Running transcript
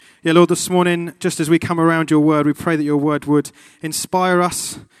Yeah, Lord, this morning, just as we come around your word, we pray that your word would inspire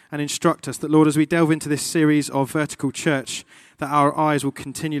us and instruct us. That, Lord, as we delve into this series of Vertical Church, that our eyes will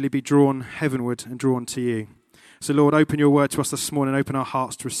continually be drawn heavenward and drawn to you. So, Lord, open your word to us this morning. Open our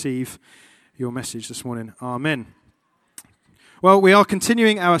hearts to receive your message this morning. Amen. Well, we are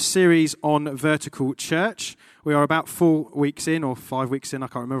continuing our series on Vertical Church. We are about 4 weeks in, or 5 weeks in, I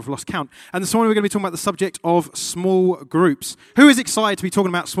can't remember, I've lost count. And this morning we're going to be talking about the subject of small groups. Who is excited to be talking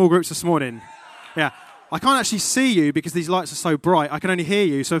about small groups this morning? Yeah. I can't actually see you because these lights are so bright. I can only hear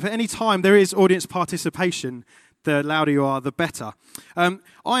you. So if at any time there is audience participation, the louder you are, the better. I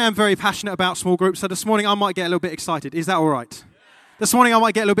am very passionate about small groups, so this morning I might get a little bit excited. Is that all right? This morning I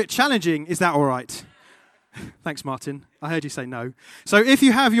might get a little bit challenging. Is that all right? Thanks, Martin. I heard you say no. So if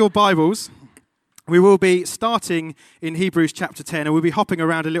you have your Bibles, we will be starting in Hebrews chapter 10, and we'll be hopping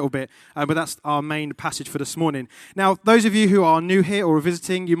around a little bit, but that's our main passage for this morning. Now, those of you who are new here or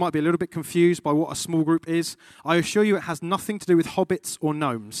visiting, you might be a little bit confused by what a small group is. I assure you it has nothing to do with hobbits or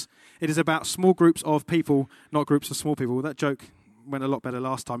gnomes. It is about small groups of people, not groups of small people. That joke went a lot better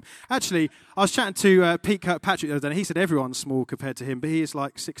last time. Actually, I was chatting to Pete Kirkpatrick the other day, and he said everyone's small compared to him, but he is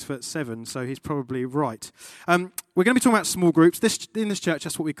like 6'7", so he's probably right. We're going to be talking about small groups. In this church,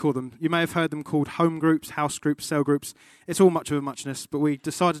 that's what we call them. You may have heard them called home groups, house groups, cell groups. It's all much of a muchness, but we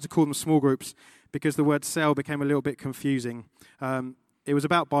decided to call them small groups because the word cell became a little bit confusing. It was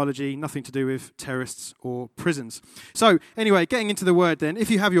about biology, nothing to do with terrorists or prisons. So, anyway, getting into the word then. If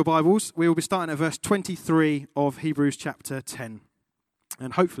you have your Bibles, we will be starting at verse 23 of Hebrews chapter 10.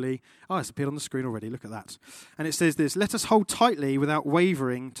 And hopefully, it's appeared on the screen already, look at that. And it says this: "Let us hold tightly without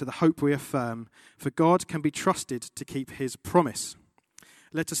wavering to the hope we affirm, for God can be trusted to keep his promise.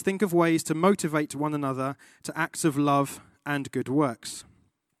 Let us think of ways to motivate one another to acts of love and good works.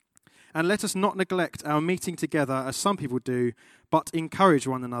 And let us not neglect our meeting together as some people do, but encourage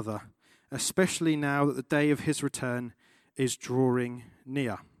one another, especially now that the day of his return is drawing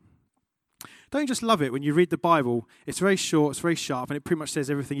near." Don't you just love it when you read the Bible? It's very short, it's very sharp, and it pretty much says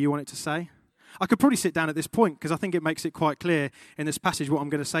everything you want it to say. I could probably sit down at this point because I think it makes it quite clear in this passage what I'm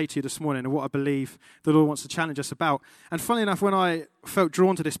going to say to you this morning and what I believe the Lord wants to challenge us about. And funnily enough, when I felt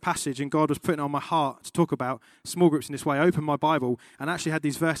drawn to this passage and God was putting it on my heart to talk about small groups in this way, I opened my Bible and actually had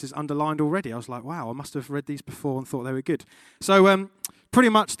these verses underlined already. I was like, wow, I must have read these before and thought they were good. So pretty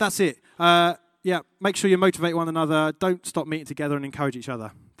much that's it. Make sure you motivate one another. Don't stop meeting together and encourage each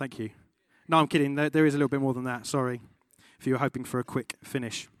other. Thank you. No, I'm kidding. There is a little bit more than that. Sorry if you were hoping for a quick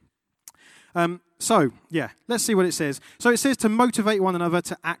finish. Let's see what it says. So it says to motivate one another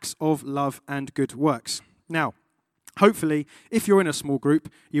to acts of love and good works. Now, hopefully, if you're in a small group,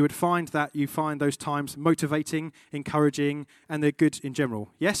 you would find that you find those times motivating, encouraging, and they're good in general.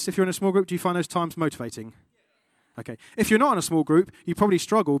 Yes, if you're in a small group, do you find those times motivating? Okay. If you're not in a small group, you probably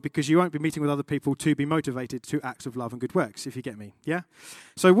struggle because you won't be meeting with other people to be motivated to acts of love and good works, if you get me. Yeah?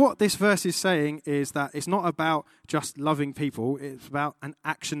 So what this verse is saying is that it's not about just loving people, it's about an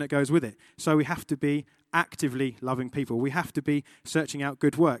action that goes with it. So we have to be actively loving people. We have to be searching out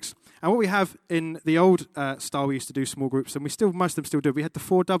good works. And what we have in the old style we used to do small groups, and most of them still do, we had the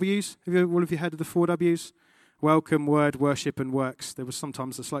 4 W's. All of you heard of the 4 W's? Welcome, word, worship, and works. There was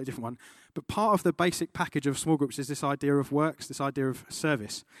sometimes a slightly different one. But part of the basic package of small groups is this idea of works, this idea of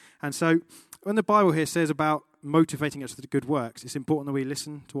service. And so when the Bible here says about motivating us to good works, it's important that we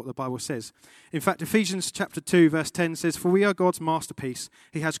listen to what the Bible says. In fact, Ephesians chapter 2, verse 10 says, "For we are God's masterpiece.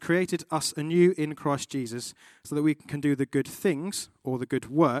 He has created us anew in Christ Jesus so that we can do the good things, or the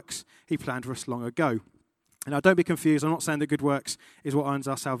good works, he planned for us long ago." Now, don't be confused. I'm not saying that good works is what earns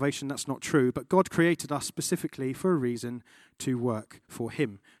our salvation. That's not true. But God created us specifically for a reason: to work for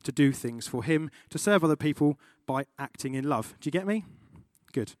him, to do things for him, to serve other people by acting in love. Do you get me?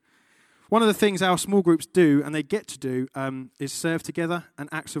 Good. One of the things our small groups do, and they get to do, is serve together and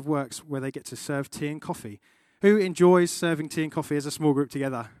acts of works where they get to serve tea and coffee. Who enjoys serving tea and coffee as a small group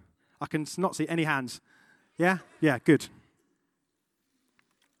together? I can not see any hands. Yeah? Yeah, good.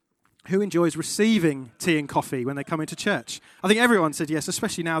 Who enjoys receiving tea and coffee when they come into church? I think everyone said yes,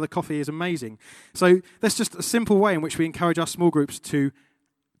 especially now the coffee is amazing. So that's just a simple way in which we encourage our small groups to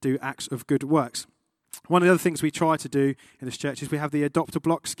do acts of good works. One of the other things we try to do in this church is we have the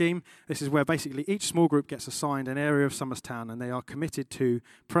adopt-a-block scheme. This is where basically each small group gets assigned an area of Somers Town, and they are committed to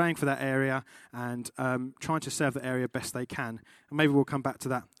praying for that area and trying to serve the area best they can. And maybe we'll come back to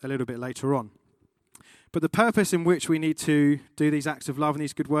that a little bit later on. But the purpose in which we need to do these acts of love and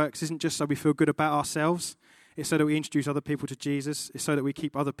these good works isn't just so we feel good about ourselves. It's so that we introduce other people to Jesus. It's so that we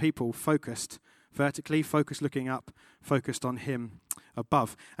keep other people focused vertically, focused looking up, focused on him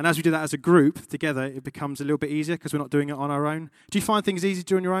above. And as we do that as a group together, it becomes a little bit easier because we're not doing it on our own. Do you find things easy to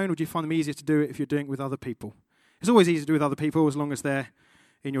do on your own, or do you find them easier to do it if you're doing it with other people? It's always easy to do with other people as long as they're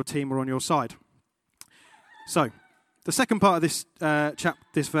in your team or on your side. So, the second part of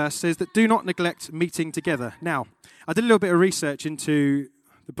this verse says that do not neglect meeting together. Now, I did a little bit of research into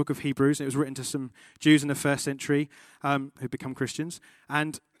the book of Hebrews. It was written to some Jews in the first century who become Christians.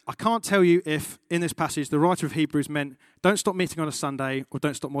 And I can't tell you if, in this passage, the writer of Hebrews meant don't stop meeting on a Sunday or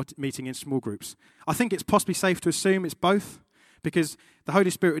don't stop meeting in small groups. I think it's possibly safe to assume it's both, because the Holy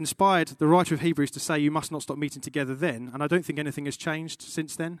Spirit inspired the writer of Hebrews to say you must not stop meeting together then, and I don't think anything has changed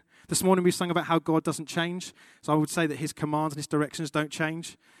since then. This morning we sung about how God doesn't change, so I would say that his commands and his directions don't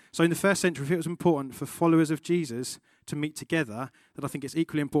change. So in the first century, if it was important for followers of Jesus to meet together, then I think it's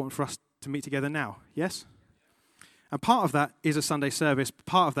equally important for us to meet together now. Yes? And part of that is a Sunday service.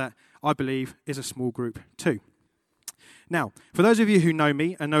 Part of that, I believe, is a small group too. Now, for those of you who know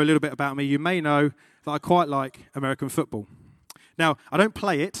me and know a little bit about me, you may know that I quite like American football. Now, I don't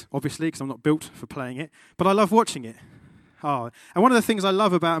play it, obviously, because I'm not built for playing it, but I love watching it. Oh, and one of the things I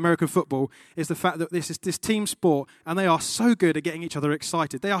love about American football is the fact that this is this team sport, and they are so good at getting each other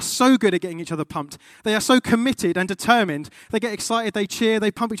excited. They are so good at getting each other pumped. They are so committed and determined. They get excited, they cheer,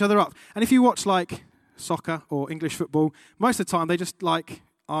 they pump each other up. And if you watch, like, soccer or English football, most of the time they just, like,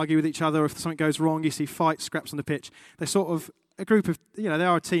 argue with each other. If something goes wrong, you see fights, scraps on the pitch. They're sort of a group of, they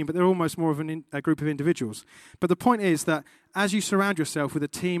are a team, but they're almost more of a group of individuals. But the point is that as you surround yourself with a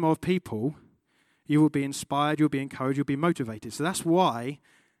team of people, you will be inspired, you'll be encouraged, you'll be motivated. So that's why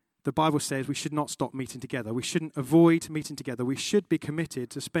the Bible says we should not stop meeting together. We shouldn't avoid meeting together. We should be committed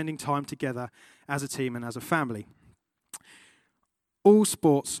to spending time together as a team and as a family. All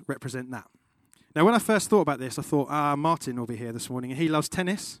sports represent that. Now, when I first thought about this, I thought, Martin will be here this morning, and he loves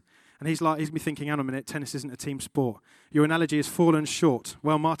tennis. And he's me thinking, hang on a minute, tennis isn't a team sport. Your analogy has fallen short.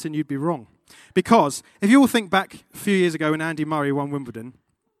 Well, Martin, you'd be wrong. Because if you all think back a few years ago when Andy Murray won Wimbledon,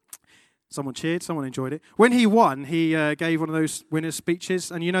 someone cheered, someone enjoyed it. When he won, he gave one of those winners'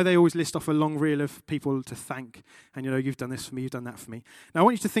 speeches. And they always list off a long reel of people to thank. And, you've done this for me, you've done that for me. Now, I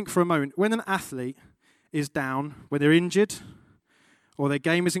want you to think for a moment, when an athlete is down, when they're injured, or their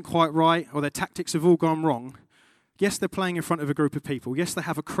game isn't quite right, or their tactics have all gone wrong, yes, they're playing in front of a group of people. Yes, they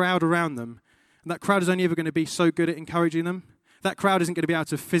have a crowd around them. And that crowd is only ever going to be so good at encouraging them. That crowd isn't going to be able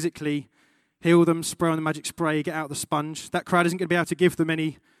to physically heal them, spray on the magic spray, get out the sponge. That crowd isn't going to be able to give them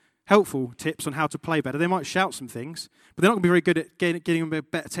any helpful tips on how to play better. They might shout some things, but they're not going to be very good at getting them a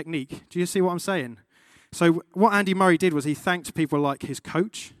better technique. Do you see what I'm saying? So what Andy Murray did was he thanked people like his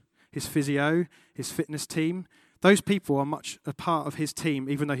coach, his physio, his fitness team. Those people are much a part of his team,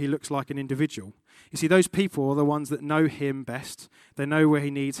 even though he looks like an individual. You see, those people are the ones that know him best. They know where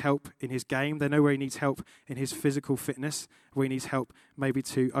he needs help in his game. They know where he needs help in his physical fitness, where he needs help maybe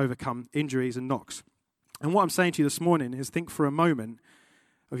to overcome injuries and knocks. And what I'm saying to you this morning is think for a moment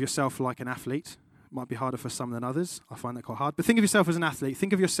of yourself like an athlete. Might be harder for some than others. I find that quite hard. But think of yourself as an athlete.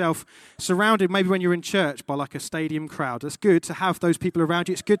 Think of yourself surrounded, maybe when you're in church, by like a stadium crowd. It's good to have those people around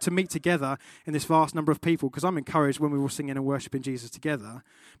you. It's good to meet together in this vast number of people, because I'm encouraged when we're all singing and worshiping Jesus together.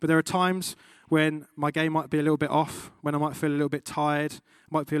 But there are times when my game might be a little bit off, when I might feel a little bit tired,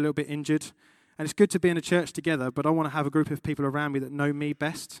 might feel a little bit injured. And it's good to be in a church together, but I want to have a group of people around me that know me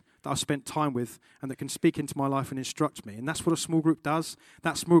best, that I've spent time with, and that can speak into my life and instruct me. And that's what a small group does.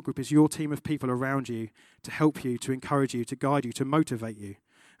 That small group is your team of people around you to help you, to encourage you, to guide you, to motivate you.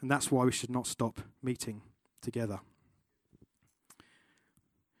 And that's why we should not stop meeting together.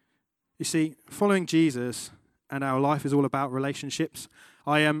 You see, following Jesus and our life is all about relationships.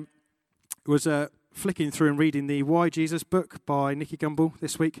 I was flicking through and reading the Why Jesus book by Nicky Gumbel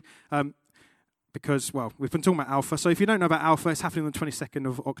this week. Because, we've been talking about Alpha. So if you don't know about Alpha, it's happening on the 22nd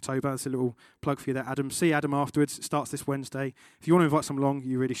of October. That's a little plug for you there, Adam. See Adam afterwards. It starts this Wednesday. If you want to invite someone along,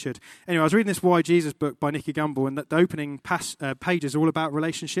 you really should. Anyway, I was reading this Why Jesus book by Nicky Gumbel, and the opening pages are all about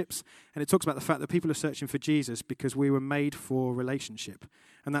relationships. And it talks about the fact that people are searching for Jesus because we were made for relationship.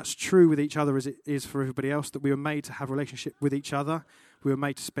 And that's true with each other as it is for everybody else, that we were made to have a relationship with each other. We were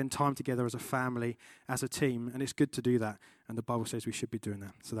made to spend time together as a family, as a team. And it's good to do that. And the Bible says we should be doing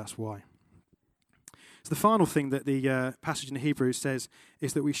that. So that's why. So the final thing that the passage in Hebrews says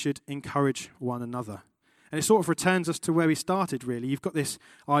is that we should encourage one another. And it sort of returns us to where we started, really. You've got this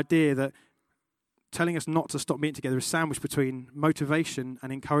idea that telling us not to stop meeting together is sandwiched between motivation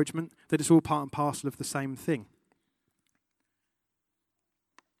and encouragement, that it's all part and parcel of the same thing.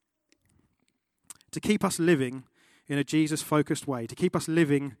 To keep us living in a Jesus-focused way, to keep us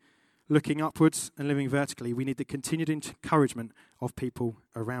living looking upwards and living vertically, we need the continued encouragement of people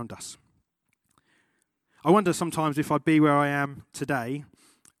around us. I wonder sometimes if I'd be where I am today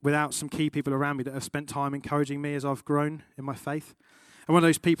without some key people around me that have spent time encouraging me as I've grown in my faith. And one of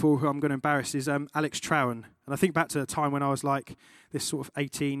those people who I'm going to embarrass is Alex Trowan. And I think back to the time when I was like this sort of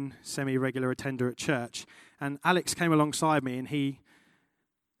 18 semi-regular attender at church. And Alex came alongside me and he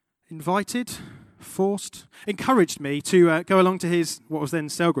encouraged me to go along to his, what was then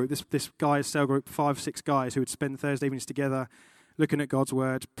cell group, this guy's cell group, 5-6 guys who would spend Thursday evenings together, looking at God's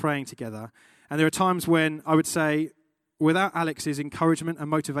word, praying together. And there are times when I would say, without Alex's encouragement and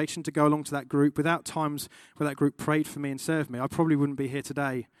motivation to go along to that group, without times where that group prayed for me and served me, I probably wouldn't be here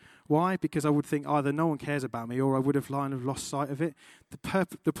today. Why? Because I would think either no one cares about me or I would have lost sight of it.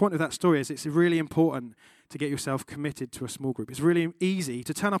 The point of that story is it's really important to get yourself committed to a small group. It's really easy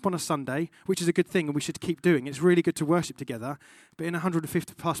to turn up on a Sunday, which is a good thing and we should keep doing. It's really good to worship together. But in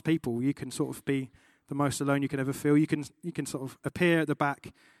 150 plus people, you can sort of be the most alone you can ever feel. You can sort of appear at the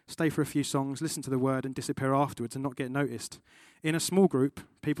back, stay for a few songs, listen to the word and disappear afterwards and not get noticed. In a small group,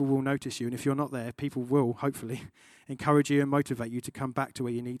 people will notice you, and if you're not there, people will, hopefully, encourage you and motivate you to come back to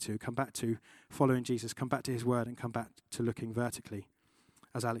where you need to, come back to following Jesus, come back to his word and come back to looking vertically,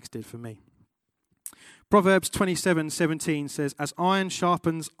 as Alex did for me. Proverbs 27:17 says, "As iron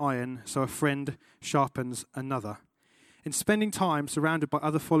sharpens iron, so a friend sharpens another." In spending time surrounded by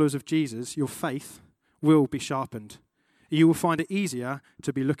other followers of Jesus, your faith will be sharpened. You will find it easier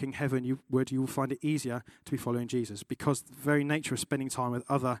to be looking heaven. You will find it easier to be following Jesus because the very nature of spending time with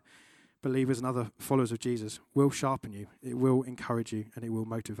other believers and other followers of Jesus will sharpen you. It will encourage you and it will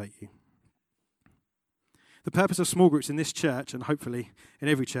motivate you. The purpose of small groups in this church, and hopefully in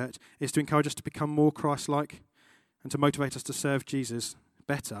every church, is to encourage us to become more Christ-like and to motivate us to serve Jesus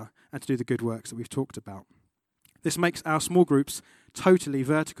better and to do the good works that we've talked about. This makes our small groups totally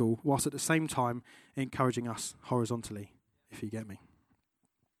vertical, whilst at the same time encouraging us horizontally, if you get me.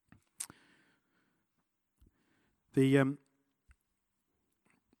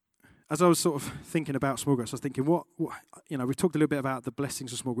 As I was sort of thinking about small groups, I was thinking, we've talked a little bit about the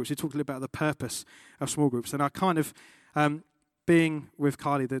blessings of small groups. We talked a little bit about the purpose of small groups. And I kind of, being with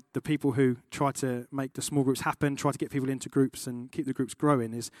Carly, the people who try to make the small groups happen, try to get people into groups and keep the groups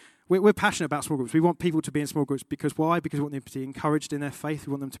growing, is we're passionate about small groups. We want people to be in small groups because why? Because we want them to be encouraged in their faith.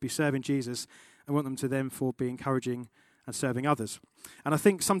 We want them to be serving Jesus and want them to therefore be encouraging and serving others. And I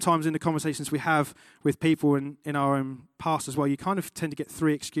think sometimes in the conversations we have with people and in our own past as well, you kind of tend to get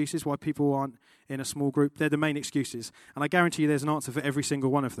 3 excuses why people aren't in a small group. They're the main excuses. And I guarantee you there's an answer for every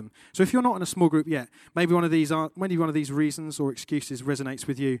single one of them. So if you're not in a small group yet, maybe one of these reasons or excuses resonates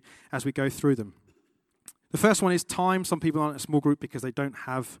with you as we go through them. The first one is time. Some people aren't in a small group because they don't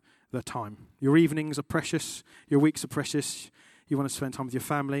have the time. Your evenings are precious. Your weeks are precious. You want to spend time with your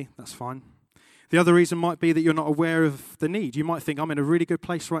family. That's fine. The other reason might be that you're not aware of the need. You might think, I'm in a really good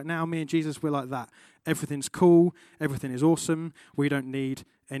place right now. Me and Jesus, we're like that. Everything's cool. Everything is awesome. We don't need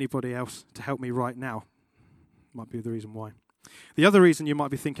anybody else to help me right now. Might be the reason why. The other reason you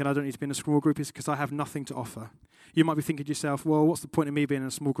might be thinking, I don't need to be in a small group, is because I have nothing to offer. You might be thinking to yourself, well, what's the point of me being in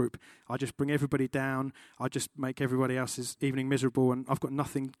a small group? I just bring everybody down. I just make everybody else's evening miserable, and I've got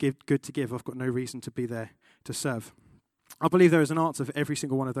nothing good to give. I've got no reason to be there to serve. I believe there is an answer for every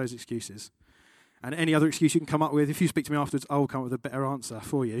single one of those excuses. And any other excuse you can come up with, if you speak to me afterwards, I will come up with a better answer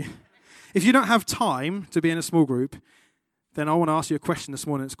for you. If you don't have time to be in a small group, then I want to ask you a question this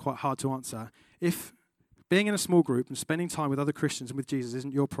morning that's quite hard to answer. If being in a small group and spending time with other Christians and with Jesus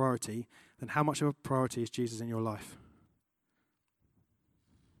isn't your priority, then how much of a priority is Jesus in your life?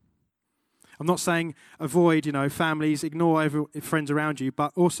 I'm not saying avoid, families, ignore friends around you,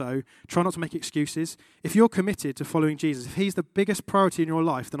 but also try not to make excuses. If you're committed to following Jesus, if he's the biggest priority in your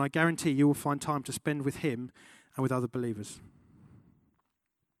life, then I guarantee you will find time to spend with him and with other believers.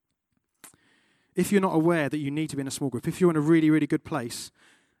 If you're not aware that you need to be in a small group, if you're in a really, really good place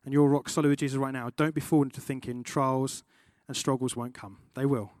and you're rock solid with Jesus right now, don't be fooled into thinking trials and struggles won't come. They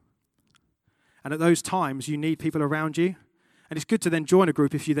will. And at those times, you need people around you. And it's good to then join a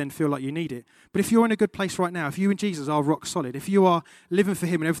group if you then feel like you need it. But if you're in a good place right now, if you and Jesus are rock solid, if you are living for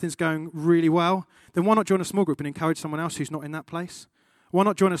him and everything's going really well, then why not join a small group and encourage someone else who's not in that place? Why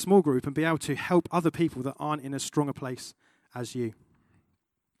not join a small group and be able to help other people that aren't in as strong a place as you?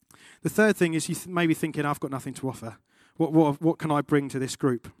 The third thing is you may be thinking, I've got nothing to offer. What can I bring to this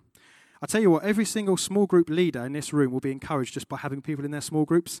group? I tell you what, every single small group leader in this room will be encouraged just by having people in their small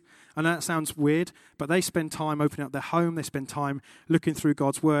groups. I know that sounds weird, but they spend time opening up their home. They spend time looking through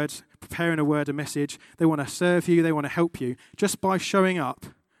God's word, preparing a message. They want to serve you. They want to help you. Just by showing up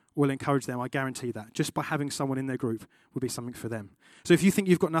will encourage them. I guarantee that. Just by having someone in their group will be something for them. So if you think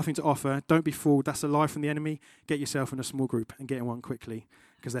you've got nothing to offer, don't be fooled. That's a lie from the enemy. Get yourself in a small group and get in one quickly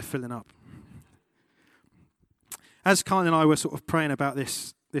because they're filling up. As Carly and I were sort of praying about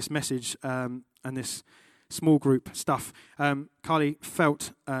this message and this small group stuff, Carly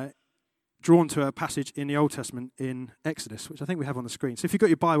felt drawn to a passage in the Old Testament in Exodus, which I think we have on the screen. So if you've got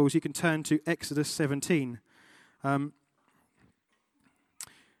your Bibles, you can turn to Exodus 17.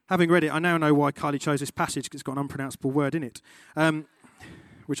 Having read it, I now know why Carly chose this passage, because it's got an unpronounceable word in it,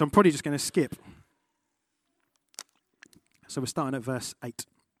 which I'm probably just going to skip. So we're starting at verse 8.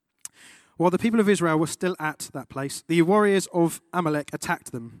 While the people of Israel were still at that place, the warriors of Amalek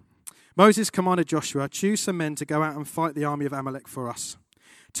attacked them. Moses commanded Joshua, "Choose some men to go out and fight the army of Amalek for us.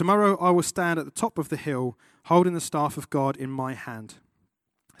 Tomorrow I will stand at the top of the hill, holding the staff of God in my hand."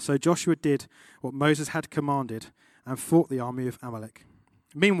 So Joshua did what Moses had commanded and fought the army of Amalek.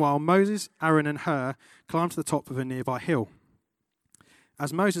 Meanwhile, Moses, Aaron, and Hur climbed to the top of a nearby hill.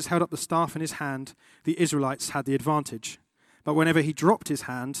 As Moses held up the staff in his hand, the Israelites had the advantage. But whenever he dropped his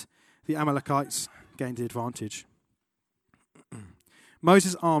hand, the Amalekites gained the advantage.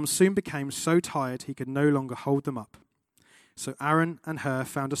 Moses' arms soon became so tired he could no longer hold them up. So Aaron and Hur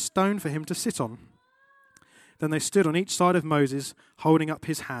found a stone for him to sit on. Then they stood on each side of Moses, holding up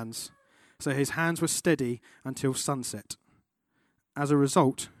his hands, so his hands were steady until sunset. As a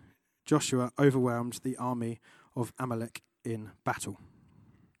result, Joshua overwhelmed the army of Amalek in battle.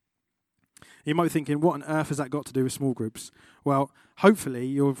 You might be thinking, what on earth has that got to do with small groups? Well, hopefully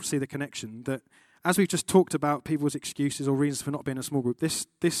you'll see the connection that as we've just talked about people's excuses or reasons for not being in a small group, this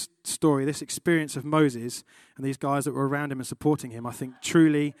story, this experience of Moses and these guys that were around him and supporting him, I think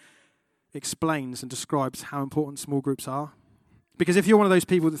truly explains and describes how important small groups are. Because if you're one of those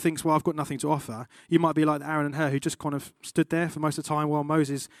people that thinks, well, I've got nothing to offer, you might be like Aaron and Hur, who just kind of stood there for most of the time while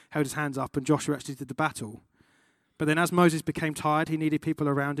Moses held his hands up and Joshua actually did the battle. But then as Moses became tired, he needed people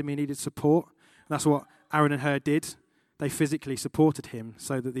around him, he needed support. And that's what Aaron and Hur did. They physically supported him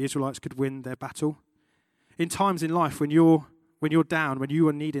so that the Israelites could win their battle. In times in life when you're down, when you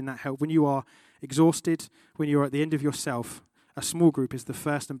are needing that help, when you are exhausted, when you're at the end of yourself, a small group is the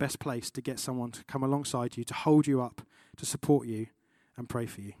first and best place to get someone to come alongside you, to hold you up, to support you and pray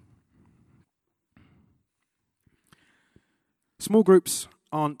for you. Small groups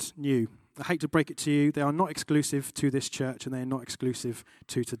aren't new. I hate to break it to you, they are not exclusive to this church and they are not exclusive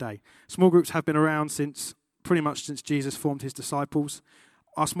to today. Small groups have been around pretty much since Jesus formed his disciples.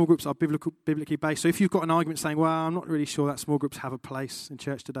 Our small groups are biblically based. So if you've got an argument saying, well, I'm not really sure that small groups have a place in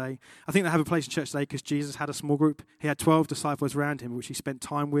church today, I think they have a place in church today because Jesus had a small group. He had 12 disciples around him, which he spent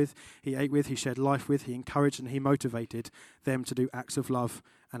time with, he ate with, he shared life with, he encouraged and he motivated them to do acts of love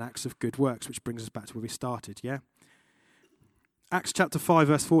and acts of good works, which brings us back to where we started, yeah? Acts chapter 5,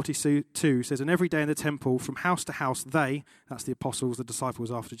 verse 42 says, "And every day in the temple, from house to house, they," that's the apostles, the disciples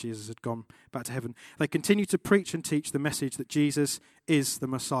after Jesus had gone back to heaven, "they continued to preach and teach the message that Jesus is the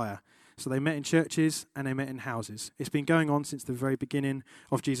Messiah." So they met in churches and they met in houses. It's been going on since the very beginning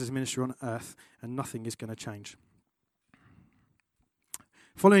of Jesus' ministry on earth, and nothing is going to change.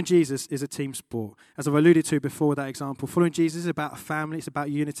 Following Jesus is a team sport. As I've alluded to before with that example, following Jesus is about a family, it's about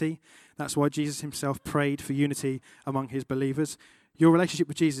unity. That's why Jesus himself prayed for unity among his believers. Your relationship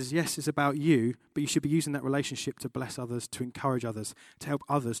with Jesus, yes, is about you, but you should be using that relationship to bless others, to encourage others, to help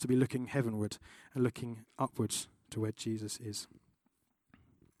others to be looking heavenward and looking upwards to where Jesus is.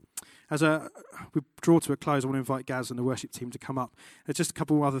 As we draw to a close, I want to invite Gaz and the worship team to come up. There's just a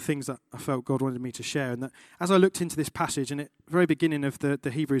couple of other things that I felt God wanted me to share. And that as I looked into this passage, and at the very beginning of the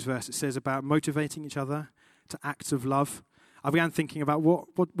Hebrews verse, it says about motivating each other to acts of love. I began thinking about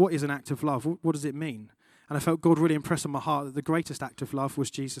what is an act of love? What does it mean? And I felt God really impress on my heart that the greatest act of love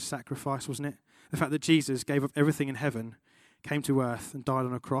was Jesus' sacrifice, wasn't it? The fact that Jesus gave up everything in heaven, came to earth and died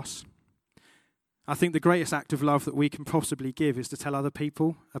on a cross. I think the greatest act of love that we can possibly give is to tell other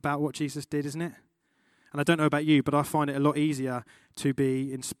people about what Jesus did, isn't it? And I don't know about you, but I find it a lot easier to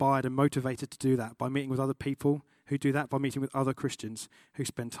be inspired and motivated to do that by meeting with other people who do that, by meeting with other Christians who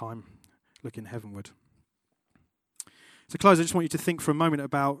spend time looking heavenward. To close, I just want you to think for a moment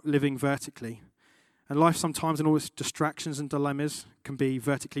about living vertically. And life sometimes, and all its distractions and dilemmas, can be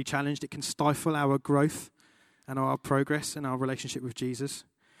vertically challenged. It can stifle our growth and our progress in our relationship with Jesus.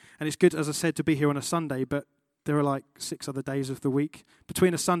 And it's good, as I said, to be here on a Sunday, but there are like 6 other days of the week.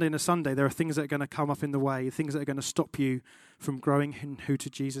 Between a Sunday and a Sunday, there are things that are going to come up in the way, things that are going to stop you from growing in who to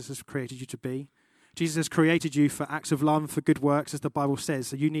Jesus has created you to be. Jesus has created you for acts of love, for good works, as the Bible says.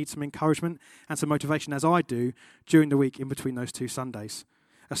 So you need some encouragement and some motivation, as I do, during the week in between those 2 Sundays.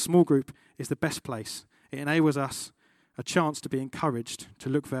 A small group is the best place. It enables us a chance to be encouraged, to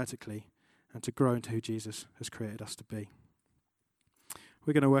look vertically, and to grow into who Jesus has created us to be.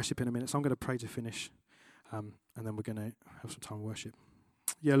 We're going to worship in a minute, so I'm going to pray to finish, and then we're going to have some time of worship.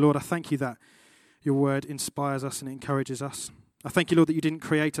 Yeah, Lord, I thank you that Your word inspires us and encourages us. I thank you, Lord, that you didn't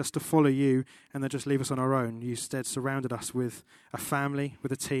create us to follow you and then just leave us on our own. You instead surrounded us with a family,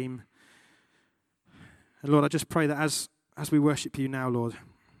 with a team. And Lord, I just pray that as we worship you now, Lord,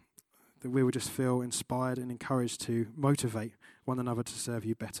 that we will just feel inspired and encouraged to motivate one another to serve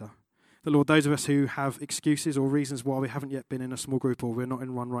you better. That, Lord, those of us who have excuses or reasons why we haven't yet been in a small group or we're not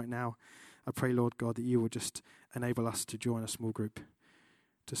in one right now, I pray, Lord God, that you will just enable us to join a small group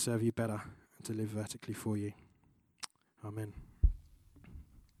to serve you better and to live vertically for you. Amen.